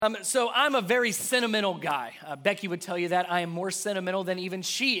So I'm a very sentimental guy. Becky would tell you that. I am more sentimental than even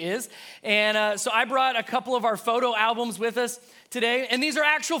she is. And so I brought a couple of our photo albums with us today. And these are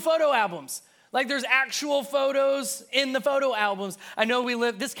actual photo albums. Like there's actual photos in the photo albums. I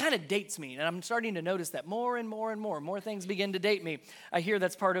know this kind of dates me. And I'm starting to notice that more and more and more. More things begin to date me. I hear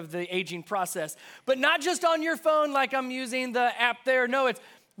that's part of the aging process. But not just on your phone like I'm using the app there. No,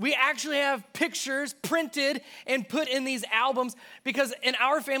 we actually have pictures printed and put in these albums because in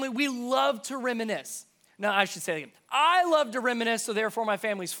our family, we love to reminisce. No, I should say it again. I love to reminisce, so therefore my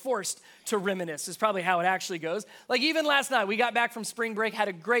family's forced to reminisce is probably how it actually goes. Like even last night, we got back from spring break, had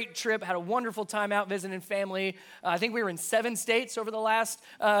a great trip, had a wonderful time out visiting family. I think we were in 7 states over the last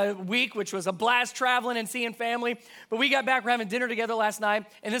week, which was a blast traveling and seeing family. But we got back, we're having dinner together last night,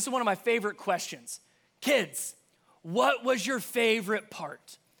 and this is one of my favorite questions. Kids, what was your favorite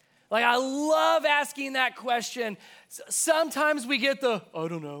part? Like, I love asking that question. Sometimes we get I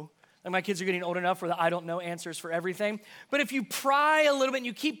don't know. Like, my kids are getting old enough where the I don't know answers for everything. But if you pry a little bit and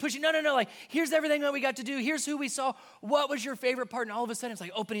you keep pushing, no, like, here's everything that we got to do. Here's who we saw. What was your favorite part? And all of a sudden, it's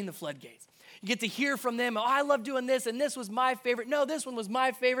like opening the floodgates. You get to hear from them. Oh, I love doing this, and this was my favorite. No, this one was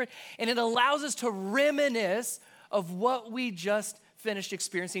my favorite. And it allows us to reminisce of what we just finished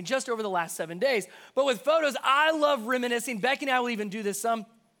experiencing just over the last 7 days. But with photos, I love reminiscing. Becky and I will even do this some.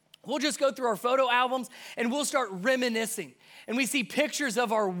 We'll just go through our photo albums and we'll start reminiscing. And we see pictures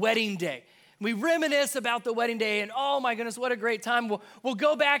of our wedding day. We reminisce about the wedding day and oh my goodness, what a great time. We'll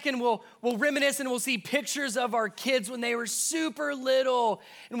go back and we'll reminisce and we'll see pictures of our kids when they were super little.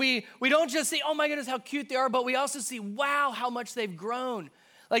 And we don't just see, oh my goodness, how cute they are, but we also see, wow, how much they've grown.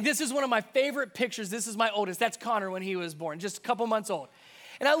 Like this is one of my favorite pictures. This is my oldest. That's Connor when he was born, just a couple months old.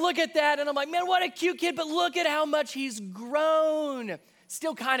 And I look at that and I'm like, man, what a cute kid, but look at how much he's grown.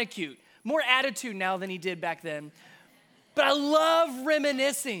 Still kind of cute. More attitude now than he did back then. But I love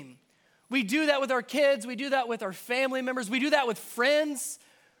reminiscing. We do that with our kids. We do that with our family members. We do that with friends,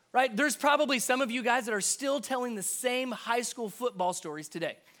 right? There's probably some of you guys that are still telling the same high school football stories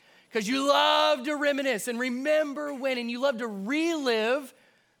today because you love to reminisce and remember when, and you love to relive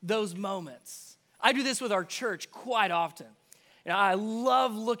those moments. I do this with our church quite often. And I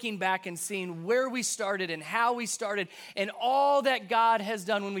love looking back and seeing where we started and how we started and all that God has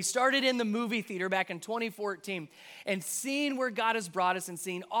done. When we started in the movie theater back in 2014 and seeing where God has brought us and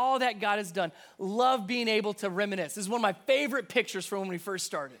seeing all that God has done, love being able to reminisce. This is one of my favorite pictures from when we first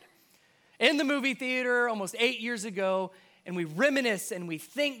started. In the movie theater almost 8 years ago, and we reminisce and we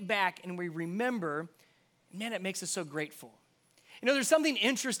think back and we remember, man, it makes us so grateful. You know, there's something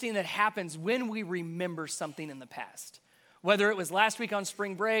interesting that happens when we remember something in the past. Whether it was last week on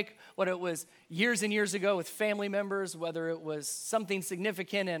spring break, whether it was years and years ago with family members, whether it was something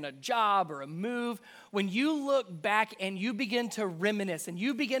significant in a job or a move, when you look back and you begin to reminisce and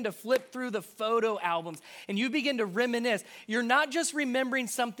you begin to flip through the photo albums and you begin to reminisce, you're not just remembering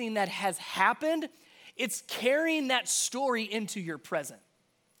something that has happened, it's carrying that story into your present.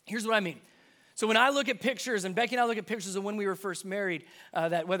 Here's what I mean. So when I look at pictures, and Becky and I look at pictures of when we were first married,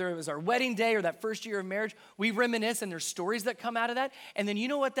 that whether it was our wedding day or that first year of marriage, we reminisce and there's stories that come out of that. And then you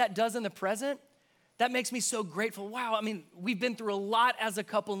know what that does in the present? That makes me so grateful. Wow, I mean, we've been through a lot as a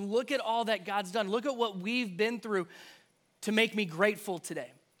couple, and look at all that God's done. Look at what we've been through to make me grateful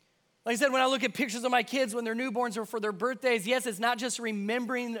today. Like I said, when I look at pictures of my kids when they're newborns or for their birthdays, yes, it's not just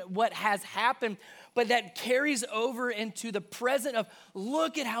remembering what has happened, but that carries over into the present of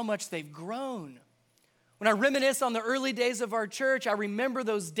look at how much they've grown. When I reminisce on the early days of our church, I remember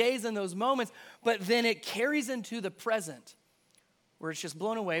those days and those moments, but then it carries into the present where it's just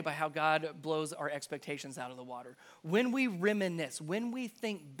blown away by how God blows our expectations out of the water. When we reminisce, when we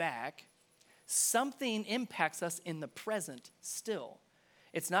think back, something impacts us in the present still.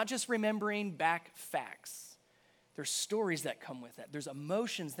 It's not just remembering back facts. There's stories that come with that. There's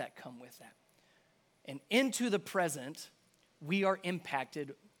emotions that come with that. And into the present, we are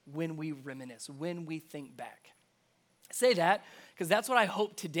impacted when we reminisce, when we think back. I say that because that's what I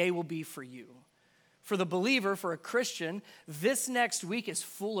hope today will be for you. For the believer, for a Christian, this next week is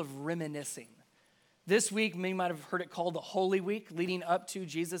full of reminiscing. This week, you might have heard it called the Holy Week, leading up to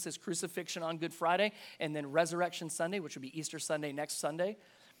Jesus' crucifixion on Good Friday, and then Resurrection Sunday, which will be Easter Sunday next Sunday.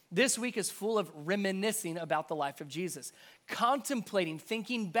 This week is full of reminiscing about the life of Jesus, contemplating,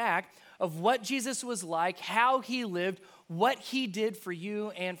 thinking back of what Jesus was like, how he lived, what he did for you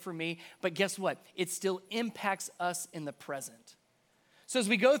and for me. But guess what? It still impacts us in the present. So as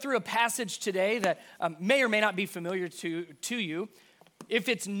we go through a passage today that may or may not be familiar to you, if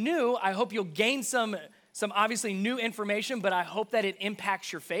it's new, I hope you'll gain some obviously new information, but I hope that it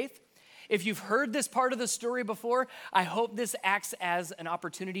impacts your faith. If you've heard this part of the story before, I hope this acts as an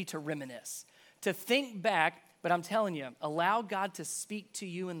opportunity to reminisce, to think back, but I'm telling you, allow God to speak to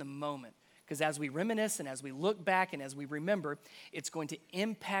you in the moment. Because as we reminisce and as we look back and as we remember, it's going to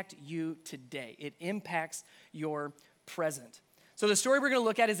impact you today. It impacts your present. So the story we're going to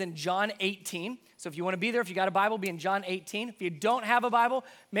look at is in John 18. So if you want to be there, if you got a Bible, be in John 18. If you don't have a Bible,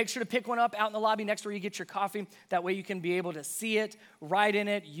 make sure to pick one up out in the lobby next to where you get your coffee. That way you can be able to see it, write in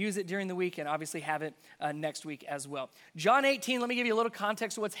it, use it during the week, and obviously have it next week as well. John 18, let me give you a little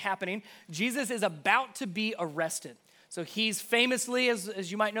context of what's happening. Jesus is about to be arrested. So he's famously,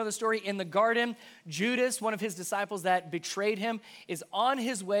 as you might know the story, in the garden. Judas, one of his disciples that betrayed him, is on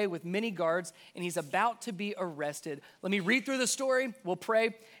his way with many guards, and he's about to be arrested. Let me read through the story, we'll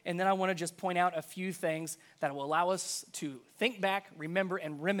pray, and then I want to just point out a few things that will allow us to think back, remember,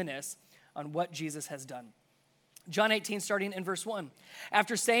 and reminisce on what Jesus has done. John 18, starting in verse 1.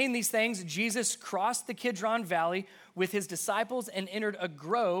 After saying these things, Jesus crossed the Kidron Valley with his disciples and entered a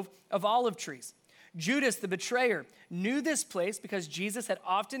grove of olive trees. Judas, the betrayer, knew this place because Jesus had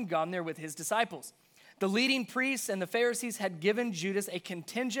often gone there with his disciples. The leading priests and the Pharisees had given Judas a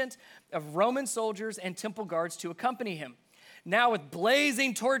contingent of Roman soldiers and temple guards to accompany him. Now with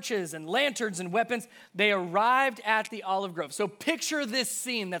blazing torches and lanterns and weapons, they arrived at the olive grove. So picture this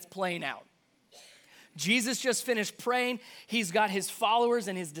scene that's playing out. Jesus just finished praying. He's got his followers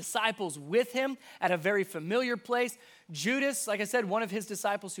and his disciples with him at a very familiar place. Judas, like I said, one of his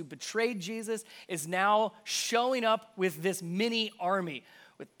disciples who betrayed Jesus, is now showing up with this mini army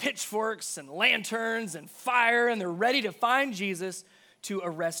with pitchforks and lanterns and fire, and they're ready to find Jesus to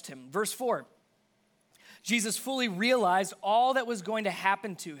arrest him. Verse 4, Jesus fully realized all that was going to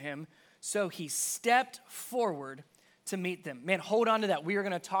happen to him, so he stepped forward to meet them. Man, hold on to that. We are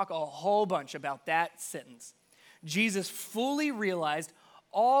going to talk a whole bunch about that sentence. Jesus fully realized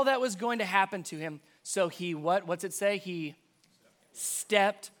all that was going to happen to him, so he, what's it say? He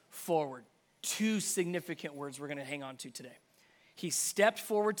stepped forward. Two significant words we're going to hang on to today. He stepped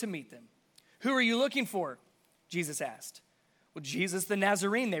forward to meet them. Who are you looking for? Jesus asked. Well, Jesus the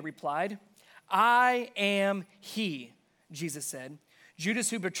Nazarene, they replied. I am he, Jesus said. Judas,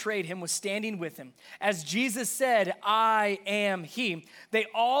 who betrayed him, was standing with him. As Jesus said, I am he, they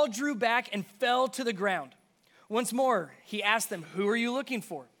all drew back and fell to the ground. Once more, he asked them, who are you looking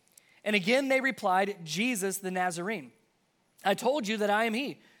for? And again they replied, Jesus the Nazarene. I told you that I am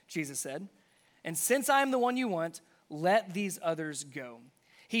he, Jesus said. And since I am the one you want, let these others go.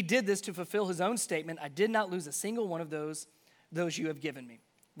 He did this to fulfill his own statement, I did not lose a single one of those you have given me.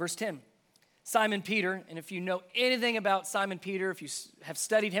 Verse 10. Simon Peter, and if you know anything about Simon Peter, if you have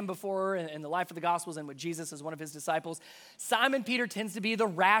studied him before in the life of the Gospels and with Jesus as one of his disciples, Simon Peter tends to be the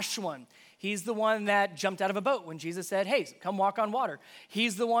rash one. He's the one that jumped out of a boat when Jesus said, hey, come walk on water.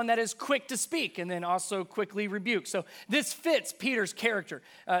 He's the one that is quick to speak and then also quickly rebuke. So this fits Peter's character.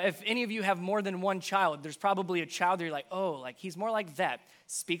 If any of you have more than one child, there's probably a child that you're like, oh, like he's more like that.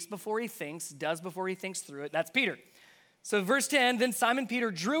 Speaks before he thinks, does before he thinks through it. That's Peter. So verse 10, then Simon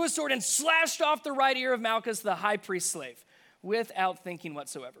Peter drew a sword and slashed off the right ear of Malchus, the high priest's slave, without thinking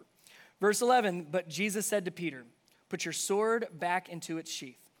whatsoever. Verse 11, but Jesus said to Peter, put your sword back into its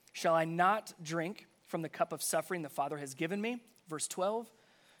sheath. Shall I not drink from the cup of suffering the Father has given me? Verse 12,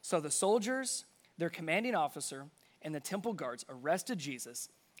 so the soldiers, their commanding officer, and the temple guards arrested Jesus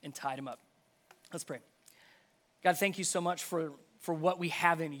and tied him up. Let's pray. God, thank you so much for what we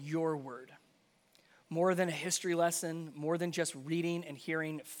have in your word. More than a history lesson, more than just reading and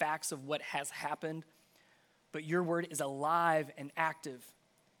hearing facts of what has happened, but your word is alive and active.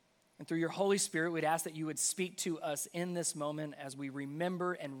 And through your Holy Spirit, we'd ask that you would speak to us in this moment as we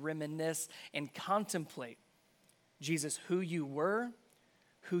remember and reminisce and contemplate, Jesus, who you were,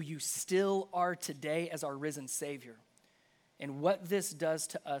 who you still are today as our risen Savior, and what this does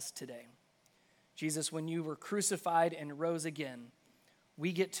to us today. Jesus, when you were crucified and rose again,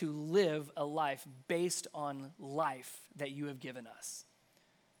 we get to live a life based on life that you have given us.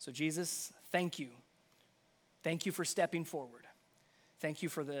 So Jesus, thank you. Thank you for stepping forward. Thank you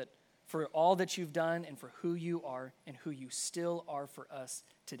for all that you've done and for who you are and who you still are for us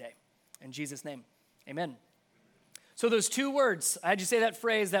today. In Jesus' name, amen. So those two words, I had you say that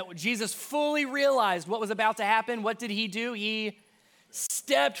phrase that Jesus fully realized what was about to happen. What did he do? He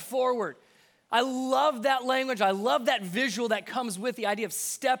stepped forward. I love that language. I love that visual that comes with the idea of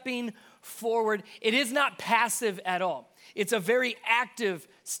stepping forward. It is not passive at all. It's a very active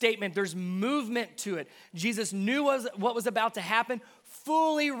statement. There's movement to it. Jesus knew what was about to happen,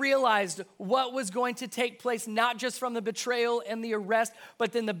 fully realized what was going to take place, not just from the betrayal and the arrest,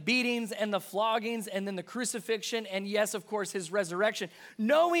 but then the beatings and the floggings and then the crucifixion and, yes, of course, his resurrection.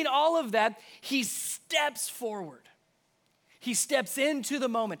 Knowing all of that, he steps forward. He steps into the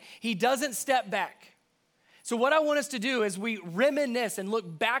moment. He doesn't step back. So what I want us to do is we reminisce and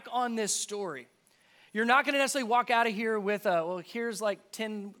look back on this story. You're not going to necessarily walk out of here with, here's like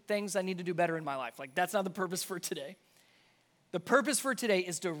 10 things I need to do better in my life. Like, that's not the purpose for today. The purpose for today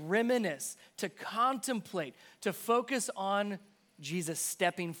is to reminisce, to contemplate, to focus on Jesus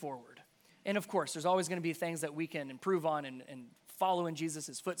stepping forward. And of course, there's always going to be things that we can improve on and follow in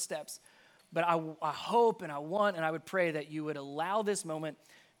Jesus' footsteps. But I hope and I want and I would pray that you would allow this moment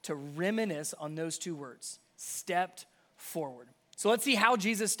to reminisce on those two words, stepped forward. So let's see how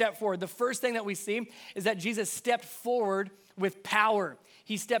Jesus stepped forward. The first thing that we see is that Jesus stepped forward with power.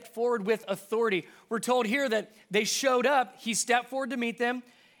 He stepped forward with authority. We're told here that they showed up. He stepped forward to meet them,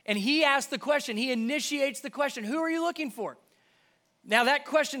 and he asked the question. He initiates the question, who are you looking for? Now, that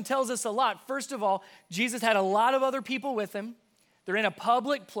question tells us a lot. First of all, Jesus had a lot of other people with him. They're in a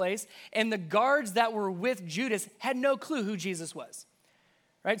public place, and the guards that were with Judas had no clue who Jesus was.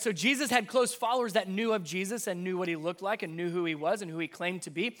 Right? So Jesus had close followers that knew of Jesus and knew what he looked like and knew who he was and who he claimed to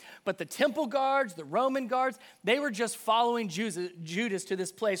be. But the temple guards, the Roman guards, they were just following Judas to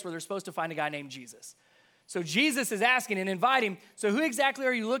this place where they're supposed to find a guy named Jesus. So Jesus is asking and inviting, so who exactly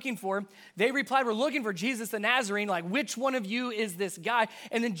are you looking for? They replied, we're looking for Jesus the Nazarene. Like, which one of you is this guy?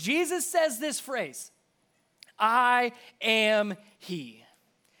 And then Jesus says this phrase, I am he.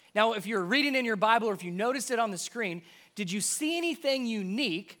 Now, if you're reading in your Bible or if you noticed it on the screen, did you see anything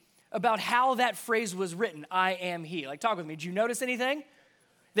unique about how that phrase was written, I am he? Like, talk with me. Did you notice anything?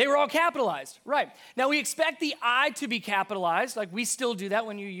 They were all capitalized, right. Now, we expect the I to be capitalized. Like, we still do that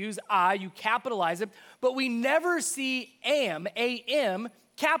when you use I, you capitalize it. But we never see am, A-M,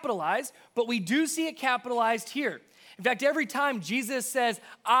 capitalized, but we do see it capitalized here. In fact, every time Jesus says,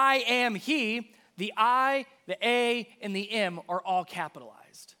 I am he, the I, the A, and the M are all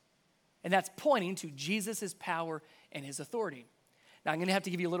capitalized. And that's pointing to Jesus' power and his authority. Now, I'm going to have to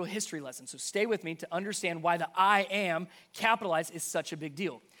give you a little history lesson, so stay with me to understand why the I am capitalized is such a big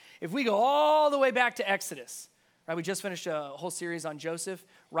deal. If we go all the way back to Exodus, right, we just finished a whole series on Joseph.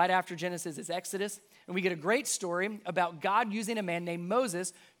 Right after Genesis is Exodus, and we get a great story about God using a man named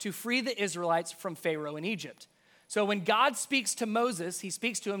Moses to free the Israelites from Pharaoh in Egypt. So when God speaks to Moses, he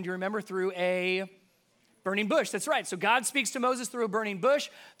speaks to him, do you remember, through a burning bush. That's right. So God speaks to Moses through a burning bush.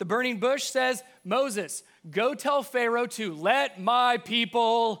 The burning bush says, Moses, go tell Pharaoh to let my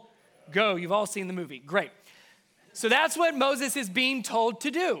people go. You've all seen the movie. Great. So that's what Moses is being told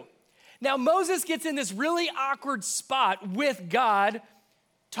to do. Now, Moses gets in this really awkward spot with God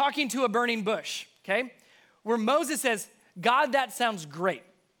talking to a burning bush, okay? Where Moses says, God, that sounds great.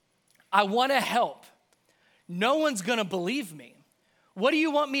 I want to help. No one's going to believe me. What do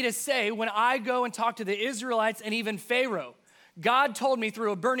you want me to say when I go and talk to the Israelites and even Pharaoh? God told me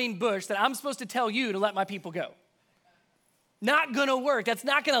through a burning bush that I'm supposed to tell you to let my people go. Not gonna work. That's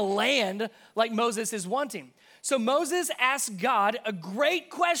not gonna land like Moses is wanting. So Moses asks God a great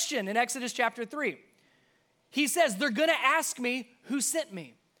question in Exodus chapter 3. He says, they're gonna ask me who sent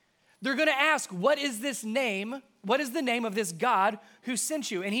me. They're gonna ask, what is this name? What is the name of this God who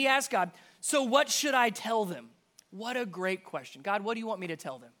sent you? And he asked God, so what should I tell them? What a great question. God, what do you want me to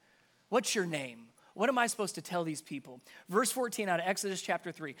tell them? What's your name? What am I supposed to tell these people? Verse 14 out of Exodus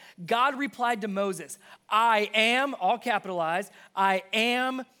chapter 3. God replied to Moses, I am, all capitalized, I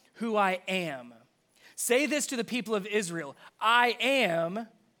am who I am. Say this to the people of Israel, I am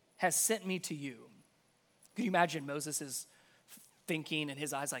has sent me to you. Can you imagine Moses' thinking in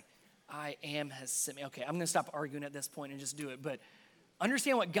his eyes like, I am has sent me. Okay, I'm going to stop arguing at this point and just do it. But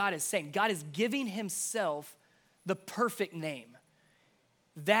understand what God is saying. God is giving himself the perfect name.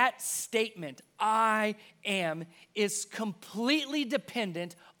 That statement, I am, is completely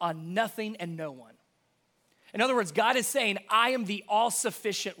dependent on nothing and no one. In other words, God is saying, I am the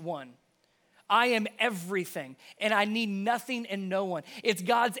all-sufficient one. I am everything, and I need nothing and no one. It's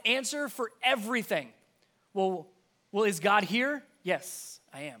God's answer for everything. Well, is God here? Yes,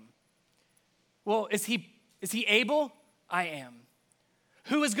 I am. Well, is he able? I am.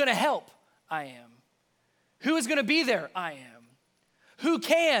 Who is going to help? I am. Who is going to be there? I am. Who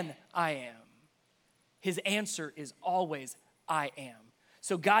can? I am. His answer is always, I am.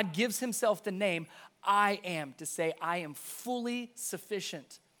 So God gives himself the name, I am, to say, I am fully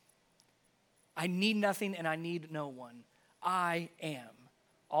sufficient. I need nothing and I need no one. I am.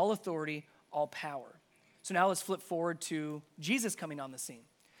 All authority, all power. So now let's flip forward to Jesus coming on the scene.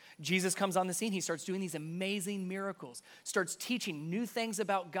 Jesus comes on the scene. He starts doing these amazing miracles, starts teaching new things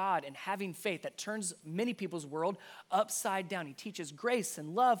about God and having faith that turns many people's world upside down. He teaches grace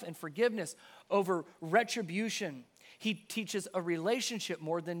and love and forgiveness over retribution. He teaches a relationship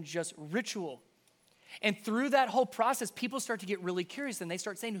more than just ritual. And through that whole process, people start to get really curious and they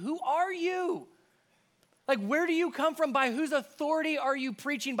start saying, who are you? Like, where do you come from? By whose authority are you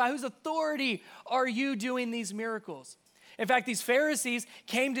preaching? By whose authority are you doing these miracles? In fact, these Pharisees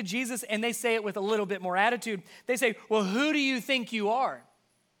came to Jesus and they say it with a little bit more attitude. They say, well, who do you think you are?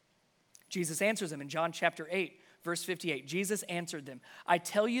 Jesus answers them in John chapter 8, verse 58. Jesus answered them, I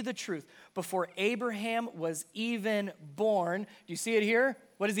tell you the truth, before Abraham was even born, do you see it here?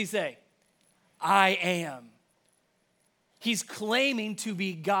 What does he say? I am. He's claiming to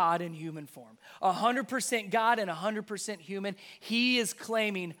be God in human form. 100% God and 100% human. He is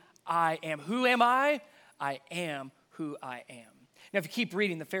claiming, I am. Who am I? I am who I am. Now, if you keep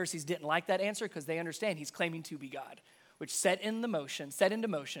reading, the Pharisees didn't like that answer because they understand he's claiming to be God, which set into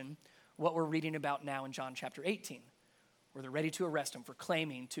motion what we're reading about now in John chapter 18, where they're ready to arrest him for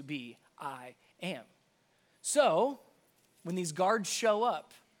claiming to be I am. So, when these guards show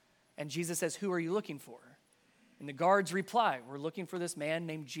up and Jesus says, who are you looking for? And the guards reply, we're looking for this man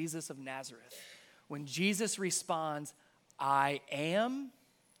named Jesus of Nazareth. When Jesus responds, I am,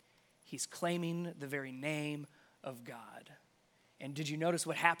 he's claiming the very name of God. And did you notice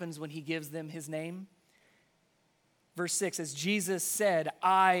what happens when he gives them his name? Verse 6, as Jesus said,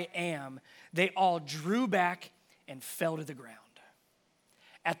 I am, they all drew back and fell to the ground.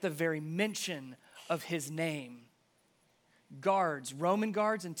 At the very mention of his name, guards, Roman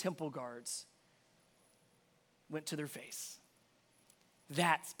guards and temple guards, went to their face.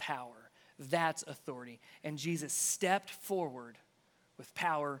 That's power. That's authority. And Jesus stepped forward with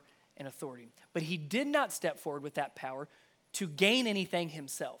power and authority. But he did not step forward with that power to gain anything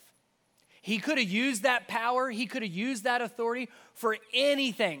himself. He could have used that power, he could have used that authority for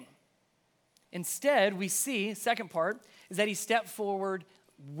anything. Instead, we see, second part, is that he stepped forward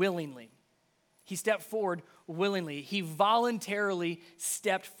willingly. He stepped forward willingly. He voluntarily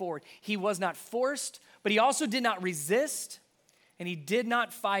stepped forward. He was not forced, but he also did not resist, and he did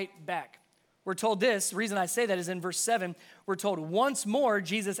not fight back. We're told this, the reason I say that is in verse 7, we're told once more,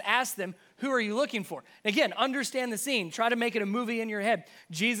 Jesus asked them, who are you looking for? And again, understand the scene. Try to make it a movie in your head.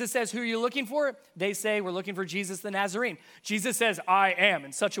 Jesus says, who are you looking for? They say, we're looking for Jesus the Nazarene. Jesus says, I am,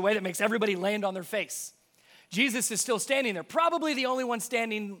 in such a way that makes everybody land on their face. Jesus is still standing there, probably the only one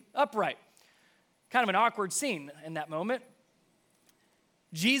standing upright. Kind of an awkward scene in that moment.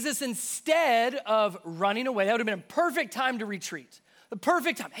 Jesus, instead of running away, that would have been a perfect time to retreat. The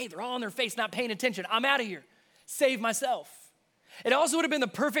perfect time. Hey, they're all on their face, not paying attention. I'm out of here. Save myself. It also would have been the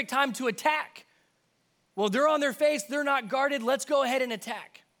perfect time to attack. Well, they're on their face. They're not guarded. Let's go ahead and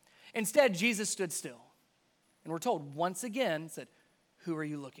attack. Instead, Jesus stood still. And we're told once again, said, who are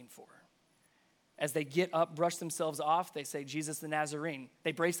you looking for? As they get up, brush themselves off, they say, Jesus the Nazarene.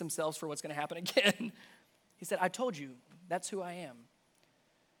 They brace themselves for what's going to happen again. He said, I told you, that's who I am.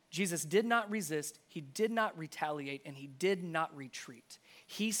 Jesus did not resist, he did not retaliate, and he did not retreat.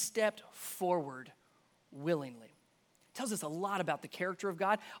 He stepped forward willingly. It tells us a lot about the character of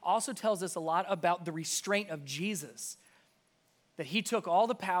God. Also tells us a lot about the restraint of Jesus, that he took all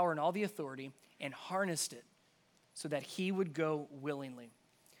the power and all the authority and harnessed it so that he would go willingly.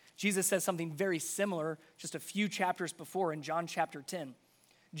 Jesus says something very similar just a few chapters before in John chapter 10.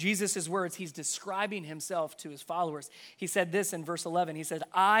 Jesus' words, he's describing himself to his followers. He said this in verse 11. He said,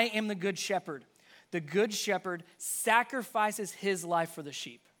 I am the good shepherd. The good shepherd sacrifices his life for the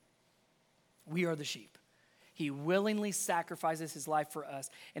sheep. We are the sheep. He willingly sacrifices his life for us.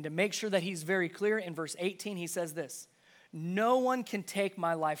 And to make sure that he's very clear, in verse 18, he says this, no one can take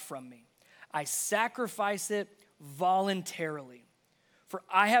my life from me. I sacrifice it voluntarily. For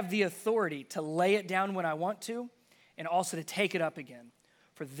I have the authority to lay it down when I want to, and also to take it up again.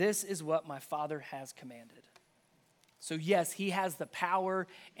 For this is what my Father has commanded. So yes, he has the power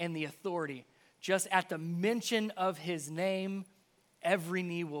and the authority. Just at the mention of his name, every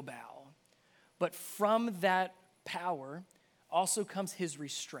knee will bow. But from that power also comes his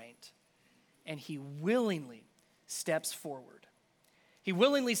restraint. And he willingly steps forward. He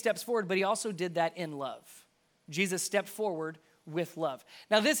willingly steps forward, but he also did that in love. Jesus stepped forward with love.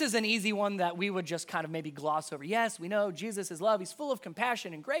 Now, this is an easy one that we would just kind of maybe gloss over. Yes, we know Jesus is love. He's full of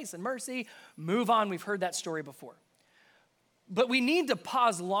compassion and grace and mercy. Move on. We've heard that story before. But we need to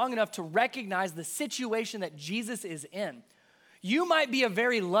pause long enough to recognize the situation that Jesus is in. You might be a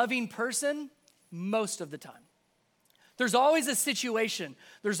very loving person most of the time. There's always a situation.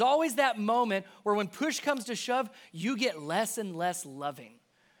 There's always that moment where when push comes to shove, you get less and less loving.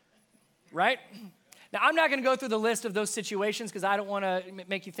 right? Now, I'm not going to go through the list of those situations because I don't want to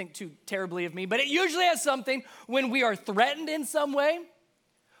make you think too terribly of me, but it usually has something when we are threatened in some way,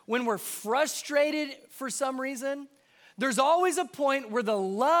 when we're frustrated for some reason. There's always a point where the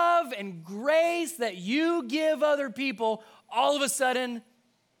love and grace that you give other people all of a sudden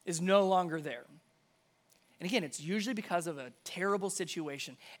is no longer there. And again, it's usually because of a terrible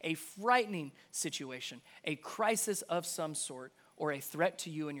situation, a frightening situation, a crisis of some sort, or a threat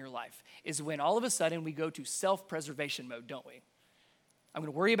to you in your life, is when all of a sudden we go to self-preservation mode, don't we? I'm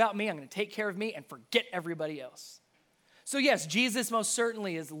going to worry about me, I'm going to take care of me, and forget everybody else. So yes, Jesus most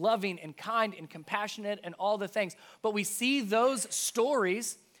certainly is loving and kind and compassionate and all the things, but we see those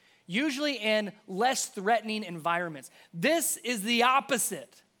stories usually in less threatening environments. This is the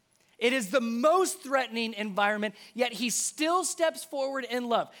opposite. It is the most threatening environment, yet he still steps forward in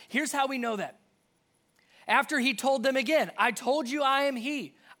love. Here's how we know that. After he told them again, I told you I am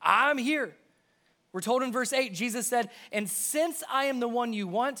he, I'm here. We're told in verse 8, Jesus said, and since I am the one you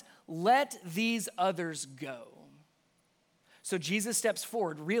want, let these others go. So Jesus steps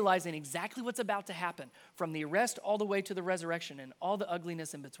forward, realizing exactly what's about to happen, from the arrest all the way to the resurrection and all the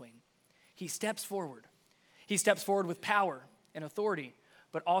ugliness in between. He steps forward. He steps forward with power and authority,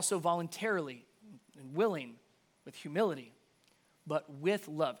 but also voluntarily and willing, with humility, but with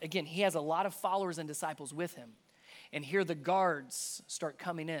love. Again, he has a lot of followers and disciples with him. And here the guards start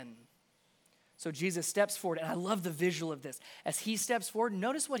coming in. So Jesus steps forward, and I love the visual of this. As he steps forward,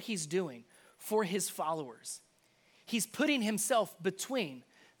 notice what he's doing for his followers. He's putting himself between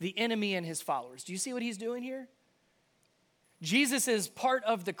the enemy and his followers. Do you see what he's doing here? Jesus is part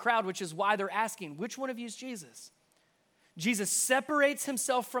of the crowd, which is why they're asking, which one of you is Jesus? Jesus separates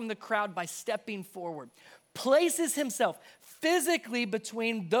himself from the crowd by stepping forward, places himself physically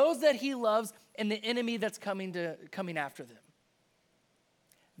between those that he loves and the enemy that's coming after them.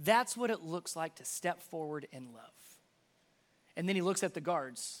 That's what it looks like to step forward in love. And then he looks at the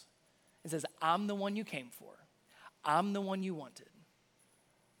guards and says, I'm the one you came for. I'm the one you wanted.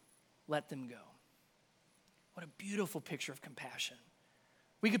 Let them go. What a beautiful picture of compassion.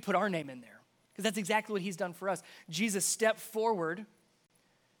 We could put our name in there because that's exactly what he's done for us. Jesus stepped forward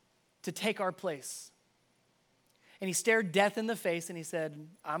to take our place. And he stared death in the face and he said,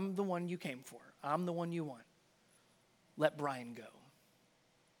 I'm the one you came for. I'm the one you want. Let Brian go.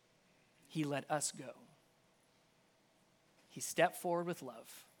 He let us go. He stepped forward with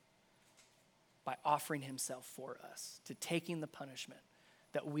love by offering himself for us, to taking the punishment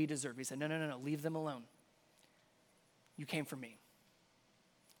that we deserve. He said, no, leave them alone. You came for me.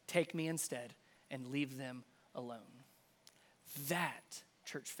 Take me instead and leave them alone. That,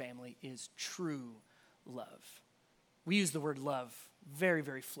 church family, is true love. We use the word love very,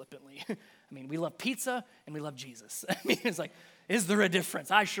 very flippantly. I mean, we love pizza and we love Jesus. I mean, it's like, is there a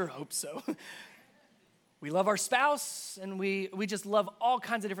difference? I sure hope so. We love our spouse, and we just love all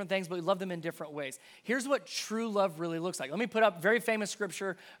kinds of different things, but we love them in different ways. Here's what true love really looks like. Let me put up very famous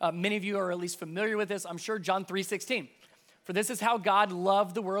scripture. Many of you are at least familiar with this. I'm sure John 3:16. For this is how God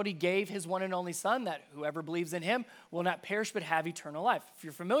loved the world. He gave his one and only son, that whoever believes in him will not perish but have eternal life. If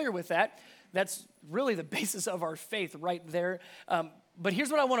you're familiar with that, that's really the basis of our faith right there. But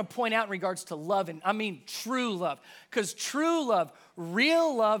here's what I want to point out in regards to love, and I mean true love. Because true love,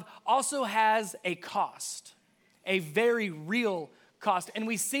 real love, also has a cost, a very real cost. And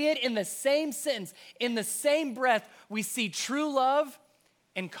we see it in the same sentence, in the same breath, we see true love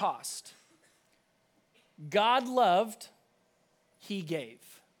and cost. God loved, he gave.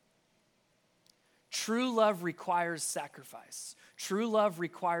 True love requires sacrifice. True love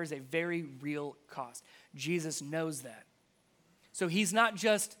requires a very real cost. Jesus knows that. So he's not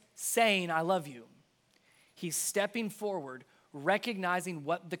just saying, I love you. He's stepping forward, recognizing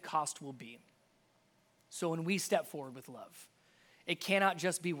what the cost will be. So when we step forward with love, it cannot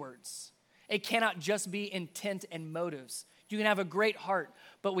just be words. It cannot just be intent and motives. You can have a great heart,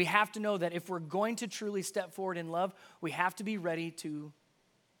 but we have to know that if we're going to truly step forward in love, we have to be ready to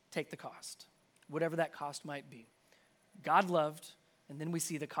take the cost, whatever that cost might be. God loved, and then we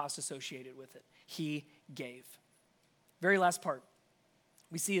see the cost associated with it. He gave. Very last part,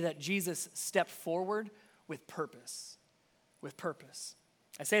 we see that Jesus stepped forward with purpose. With purpose.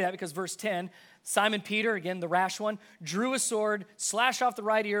 I say that because verse 10, Simon Peter, again the rash one, drew a sword, slashed off the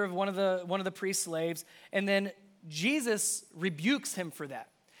right ear of one of the priest's slaves, and then Jesus rebukes him for that.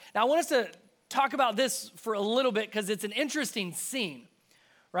 Now I want us to talk about this for a little bit because it's an interesting scene,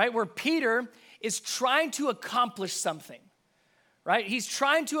 right? Where Peter is trying to accomplish something, right? He's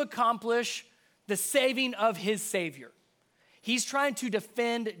trying to accomplish the saving of his Savior. He's trying to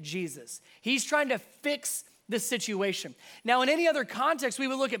defend Jesus. He's trying to fix this situation. Now, in any other context, we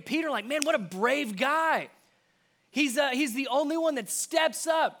would look at Peter like, man, what a brave guy. He's the only one that steps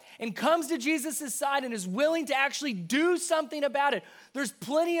up and comes to Jesus' side and is willing to actually do something about it. There's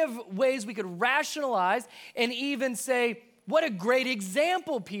plenty of ways we could rationalize and even say, what a great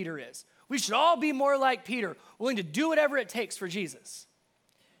example Peter is. We should all be more like Peter, willing to do whatever it takes for Jesus.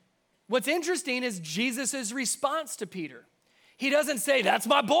 What's interesting is Jesus' response to Peter. He doesn't say, that's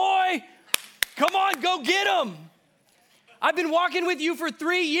my boy. Come on, go get him. I've been walking with you for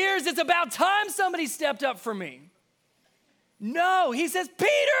 3 years. It's about time somebody stepped up for me. No, he says,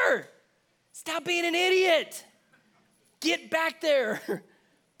 Peter, stop being an idiot. Get back there.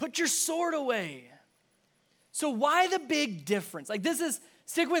 Put your sword away. So why the big difference?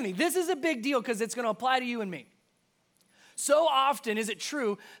 Stick with me. This is a big deal because it's going to apply to you and me. So often is it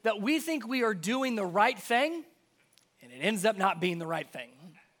true that we think we are doing the right thing and it ends up not being the right thing.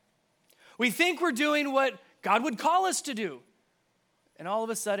 We think we're doing what God would call us to do. And all of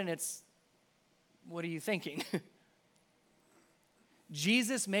a sudden it's, what are you thinking?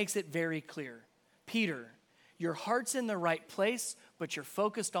 Jesus makes it very clear. Peter, your heart's in the right place, but you're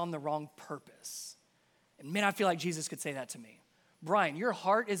focused on the wrong purpose. And man, I feel like Jesus could say that to me. Brian, your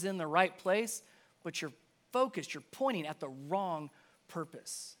heart is in the right place, but you're focused, you're pointing at the wrong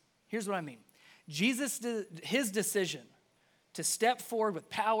purpose. Here's what I mean. His decision to step forward with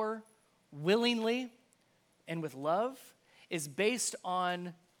power, willingly, and with love is based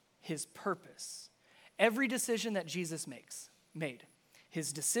on his purpose. Every decision that Jesus made,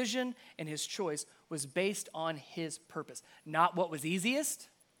 his decision and his choice was based on his purpose. Not what was easiest,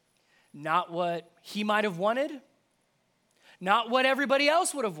 not what he might have wanted, not what everybody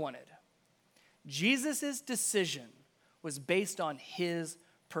else would have wanted. Jesus' decision was based on his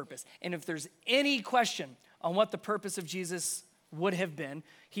purpose. And if there's any question on what the purpose of Jesus would have been,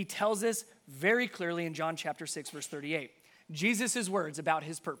 he tells us very clearly in John chapter 6, verse 38. Jesus' words about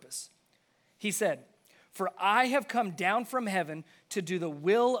his purpose. He said, "For I have come down from heaven to do the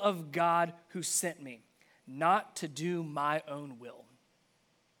will of God who sent me, not to do my own will."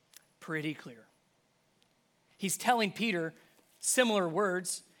 Pretty clear. He's telling Peter similar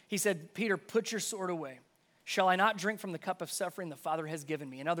words. He said, Peter, put your sword away. Shall I not drink from the cup of suffering the Father has given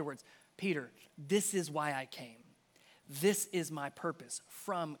me? In other words, Peter, this is why I came. This is my purpose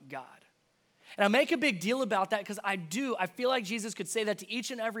from God. And I make a big deal about that because I feel like Jesus could say that to each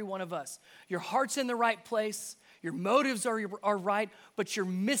and every one of us. Your heart's in the right place, your motives are right, but you're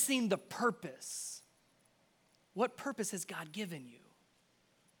missing the purpose. What purpose has God given you?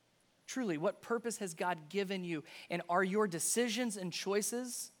 Truly, what purpose has God given you? And are your decisions and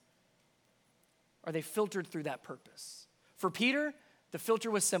choices, are they filtered through that purpose? For Peter, the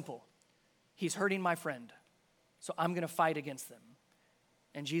filter was simple. He's hurting my friend, so I'm going to fight against them.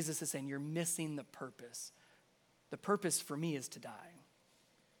 And Jesus is saying, you're missing the purpose. The purpose for me is to die,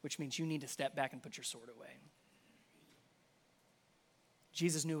 which means you need to step back and put your sword away.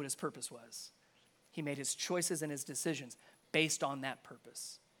 Jesus knew what his purpose was. He made his choices and his decisions based on that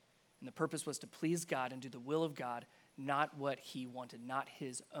purpose. And the purpose was to please God and do the will of God, not what he wanted, not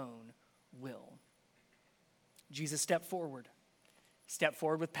his own will. Jesus stepped forward. He stepped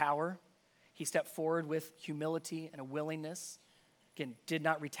forward with power. He stepped forward with humility and a willingness. Again, did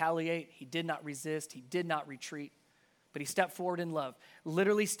not retaliate. He did not resist. He did not retreat. But he stepped forward in love,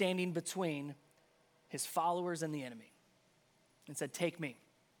 literally standing between his followers and the enemy, and said, take me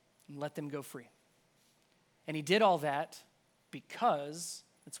and let them go free. And he did all that because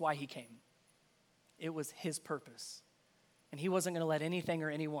that's why he came. It was his purpose. And he wasn't going to let anything or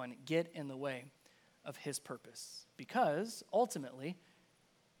anyone get in the way of his purpose, because ultimately,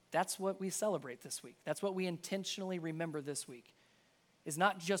 that's what we celebrate this week. That's what we intentionally remember this week, is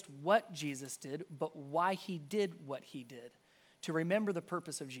not just what Jesus did, but why he did what he did, to remember the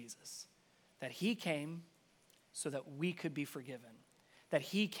purpose of Jesus, that he came so that we could be forgiven, that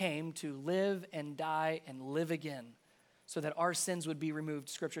he came to live and die and live again so that our sins would be removed,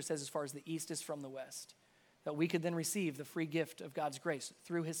 Scripture says, as far as the east is from the west, that we could then receive the free gift of God's grace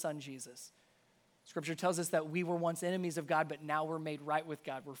through his son, Jesus. Scripture tells us that we were once enemies of God, but now we're made right with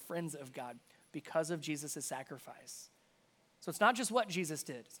God. We're friends of God because of Jesus' sacrifice. So it's not just what Jesus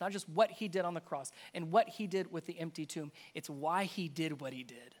did. It's not just what he did on the cross and what he did with the empty tomb. It's why he did what he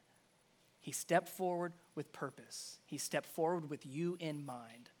did. He stepped forward with purpose. He stepped forward with you in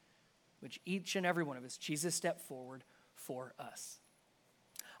mind, which each and every one of us, Jesus stepped forward for us.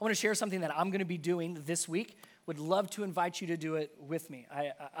 I want to share something that I'm going to be doing this week. Would love to invite you to do it with me.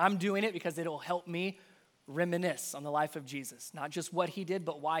 I'm doing it because it'll help me reminisce on the life of Jesus. Not just what he did,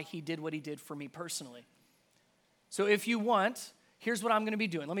 but why he did what he did for me personally. So if you want, here's what I'm going to be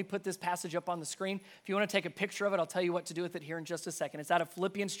doing. Let me put this passage up on the screen. If you want to take a picture of it, I'll tell you what to do with it here in just a second. It's out of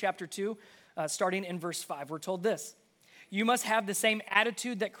Philippians chapter 2, starting in verse 5. We're told this: you must have the same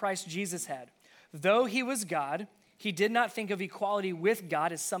attitude that Christ Jesus had. Though he was God, he did not think of equality with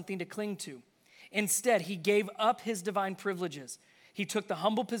God as something to cling to. Instead, he gave up his divine privileges. He took the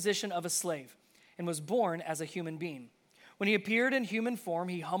humble position of a slave and was born as a human being. When he appeared in human form,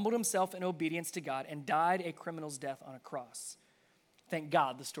 he humbled himself in obedience to God and died a criminal's death on a cross. Thank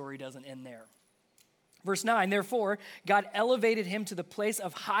God the story doesn't end there. Verse 9, therefore, God elevated him to the place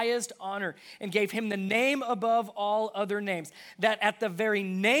of highest honor and gave him the name above all other names, that at the very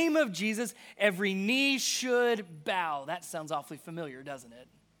name of Jesus, every knee should bow. That sounds awfully familiar, doesn't it?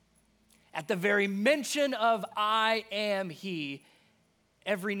 At the very mention of I am he,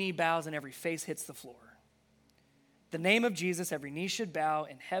 every knee bows and every face hits the floor. The name of Jesus, every knee should bow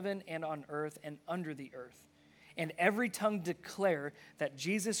in heaven and on earth and under the earth, and every tongue declare that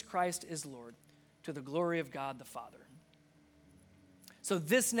Jesus Christ is Lord, to the glory of God the Father. So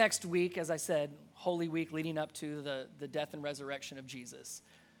this next week, as I said, Holy Week leading up to the death and resurrection of Jesus,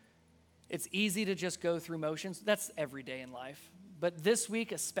 it's easy to just go through motions. That's every day in life. But this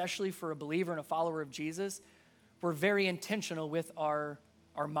week, especially for a believer and a follower of Jesus, we're very intentional with our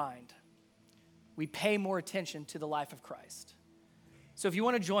mind. We pay more attention to the life of Christ. So if you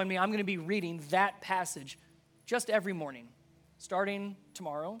want to join me, I'm going to be reading that passage just every morning, starting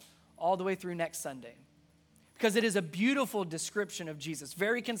tomorrow, all the way through next Sunday. Because it is a beautiful description of Jesus,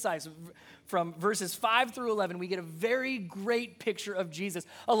 very concise. From verses 5 through 11, we get a very great picture of Jesus.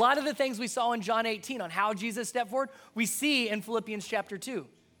 A lot of the things we saw in John 18 on how Jesus stepped forward, we see in Philippians chapter 2.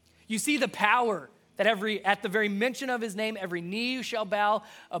 You see the power that at the very mention of his name, every knee shall bow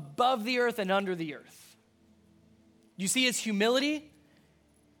above the earth and under the earth. You see his humility,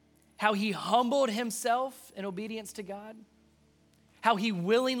 how he humbled himself in obedience to God, how he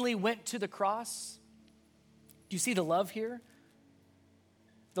willingly went to the cross. Do you see the love here?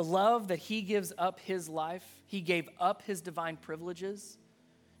 The love that he gives up his life. He gave up his divine privileges,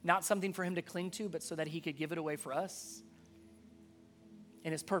 not something for him to cling to, but so that he could give it away for us.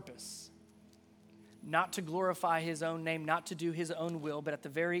 And his purpose, not to glorify his own name, not to do his own will, but at the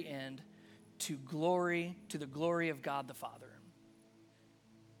very end, to the glory of God the Father.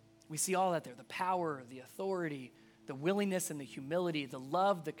 We see all that there, the power, the authority, the willingness and the humility, the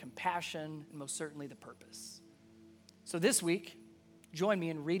love, the compassion, and most certainly the purpose. So this week, join me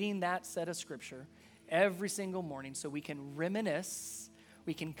in reading that set of scripture every single morning so we can reminisce,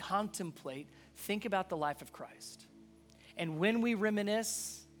 we can contemplate, think about the life of Christ. And when we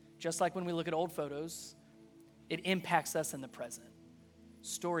reminisce, just like when we look at old photos, it impacts us in the present.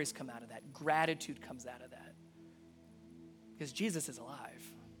 Stories come out of that. Gratitude comes out of that. Because Jesus is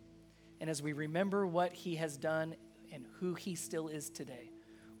alive. And as we remember what he has done and who he still is today,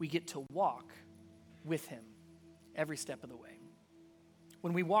 we get to walk with him every step of the way.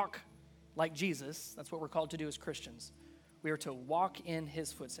 When we walk like Jesus, that's what we're called to do as Christians. We are to walk in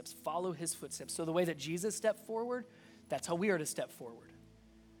his footsteps, follow his footsteps. So the way that Jesus stepped forward, that's how we are to step forward.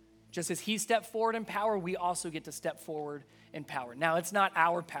 Just as he stepped forward in power, we also get to step forward in power. Now, it's not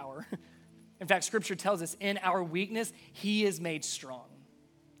our power. In fact, scripture tells us in our weakness, he is made strong.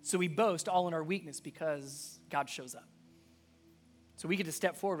 So we boast all in our weakness because God shows up. So we get to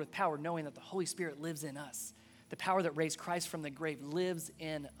step forward with power knowing that the Holy Spirit lives in us. The power that raised Christ from the grave lives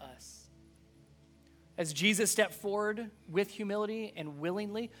in us. As Jesus stepped forward with humility and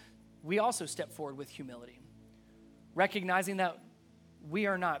willingly, we also step forward with humility, recognizing that we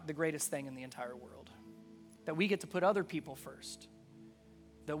are not the greatest thing in the entire world, that we get to put other people first,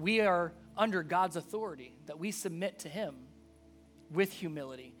 that we are under God's authority, that we submit to him with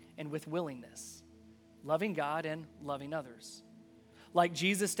humility and with willingness, loving God and loving others. Like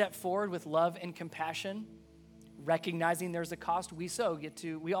Jesus stepped forward with love and compassion, recognizing there's a cost, we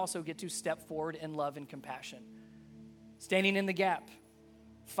also get to step forward in love and compassion, standing in the gap,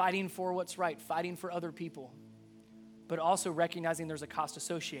 fighting for what's right, fighting for other people, but also recognizing there's a cost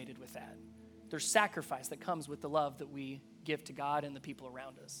associated with that. There's sacrifice that comes with the love that we give to God and the people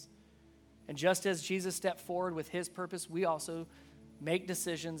around us. And just as Jesus stepped forward with his purpose, we also make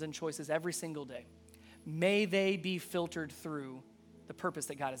decisions and choices every single day. May they be filtered through the purpose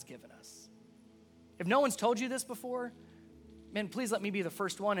that God has given us. If no one's told you this before, man, please let me be the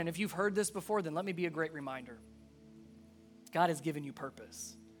first one. And if you've heard this before, then let me be a great reminder. God has given you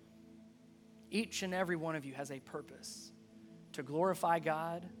purpose. Each and every one of you has a purpose to glorify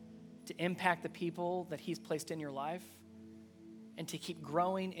God, to impact the people that he's placed in your life, and to keep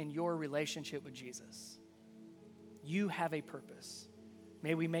growing in your relationship with Jesus. You have a purpose.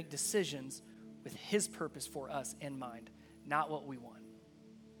 May we make decisions with his purpose for us in mind, not what we want.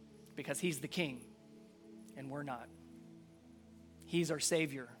 Because he's the king, and we're not. He's our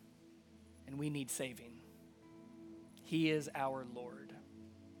Savior, and we need saving. He is our Lord,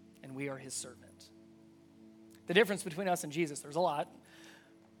 and we are his servant. The difference between us and Jesus, there's a lot.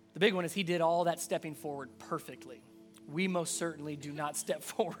 The big one is he did all that stepping forward perfectly. We most certainly do not step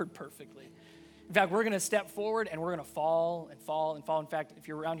forward perfectly. In fact, we're going to step forward and we're going to fall and fall and fall. In fact, if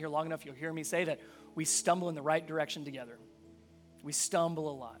you're around here long enough, you'll hear me say that we stumble in the right direction together. We stumble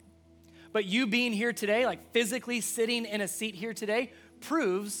a lot. But you being here today, like physically sitting in a seat here today,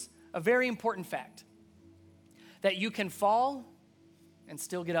 proves a very important fact. That you can fall and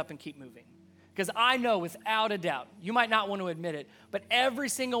still get up and keep moving. Because I know without a doubt, you might not want to admit it, but every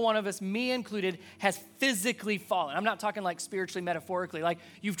single one of us, me included, has physically fallen. I'm not talking like spiritually, metaphorically. Like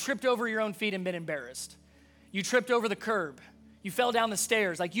you've tripped over your own feet and been embarrassed. You tripped over the curb. You fell down the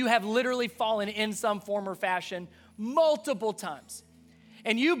stairs. Like you have literally fallen in some form or fashion multiple times.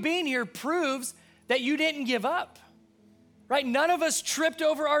 And you being here proves that you didn't give up. Right? None of us tripped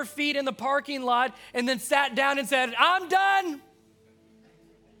over our feet in the parking lot and then sat down and said, I'm done.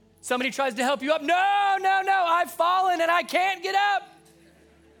 Somebody tries to help you up. No, I've fallen and I can't get up.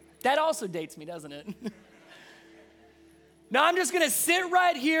 That also dates me, doesn't it? No, I'm just going to sit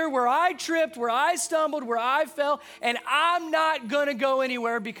right here where I tripped, where I stumbled, where I fell, and I'm not going to go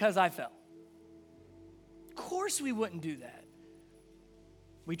anywhere because I fell. Of course we wouldn't do that.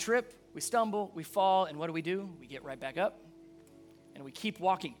 We trip, we stumble, we fall, and what do? We get right back up, and we keep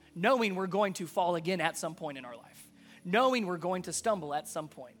walking, knowing we're going to fall again at some point in our life. Knowing we're going to stumble at some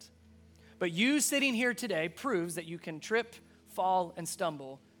point. But you sitting here today proves that you can trip, fall, and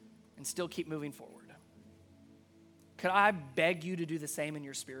stumble and still keep moving forward. Could I beg you to do the same in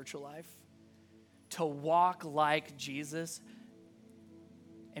your spiritual life? To walk like Jesus,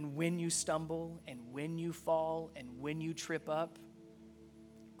 and when you stumble and when you fall and when you trip up,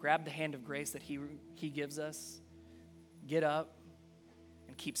 grab the hand of grace that he gives us, get up,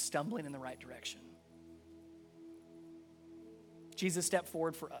 and keep stumbling in the right direction. Jesus stepped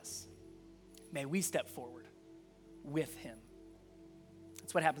forward for us. May we step forward with him.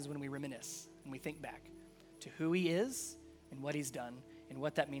 That's what happens when we reminisce and we think back to who he is and what he's done and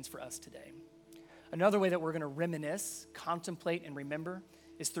what that means for us today. Another way that we're going to reminisce, contemplate, and remember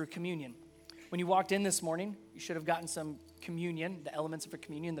is through communion. When you walked in this morning, you should have gotten some communion, the elements of a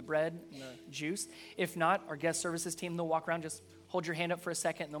communion, the bread and the juice. If not, our guest services team, they'll walk around, just hold your hand up for a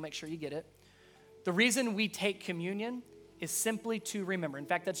second and they'll make sure you get it. The reason we take communion is simply to remember. In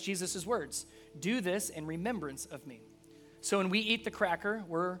fact, that's Jesus' words. Do this in remembrance of me. So when we eat the cracker,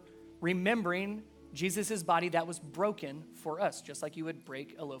 we're remembering Jesus' body that was broken for us, just like you would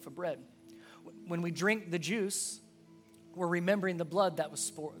break a loaf of bread. When we drink the juice, we're remembering the blood that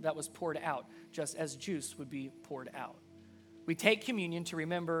was poured out, just as juice would be poured out. We take communion to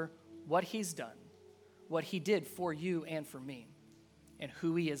remember what he's done, what he did for you and for me, and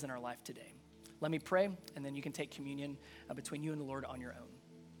who he is in our life today. Let me pray, and then you can take communion between you and the Lord on your own.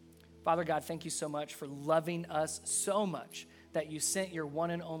 Father God, thank you so much for loving us so much that you sent your one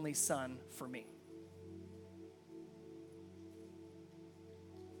and only Son for me.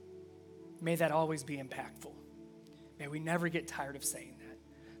 May that always be impactful. May we never get tired of saying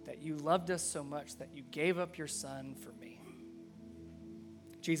that you loved us so much that you gave up your Son for me.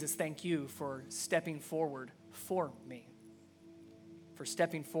 Jesus, thank you for stepping forward for me. For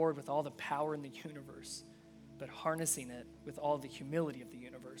stepping forward with all the power in the universe, but harnessing it with all the humility of the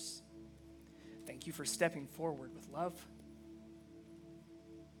universe. Thank you for stepping forward with love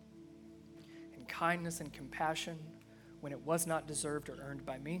and kindness and compassion when it was not deserved or earned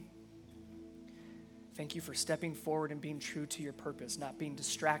by me. Thank you for stepping forward and being true to your purpose, not being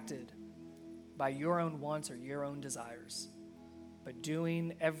distracted by your own wants or your own desires, but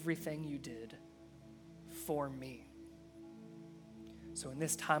doing everything you did for me. So in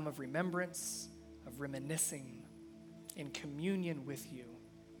this time of remembrance, of reminiscing, in communion with you,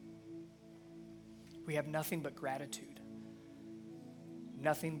 we have nothing but gratitude,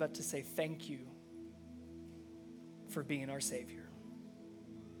 nothing but to say thank you for being our Savior.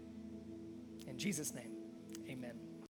 In Jesus' name.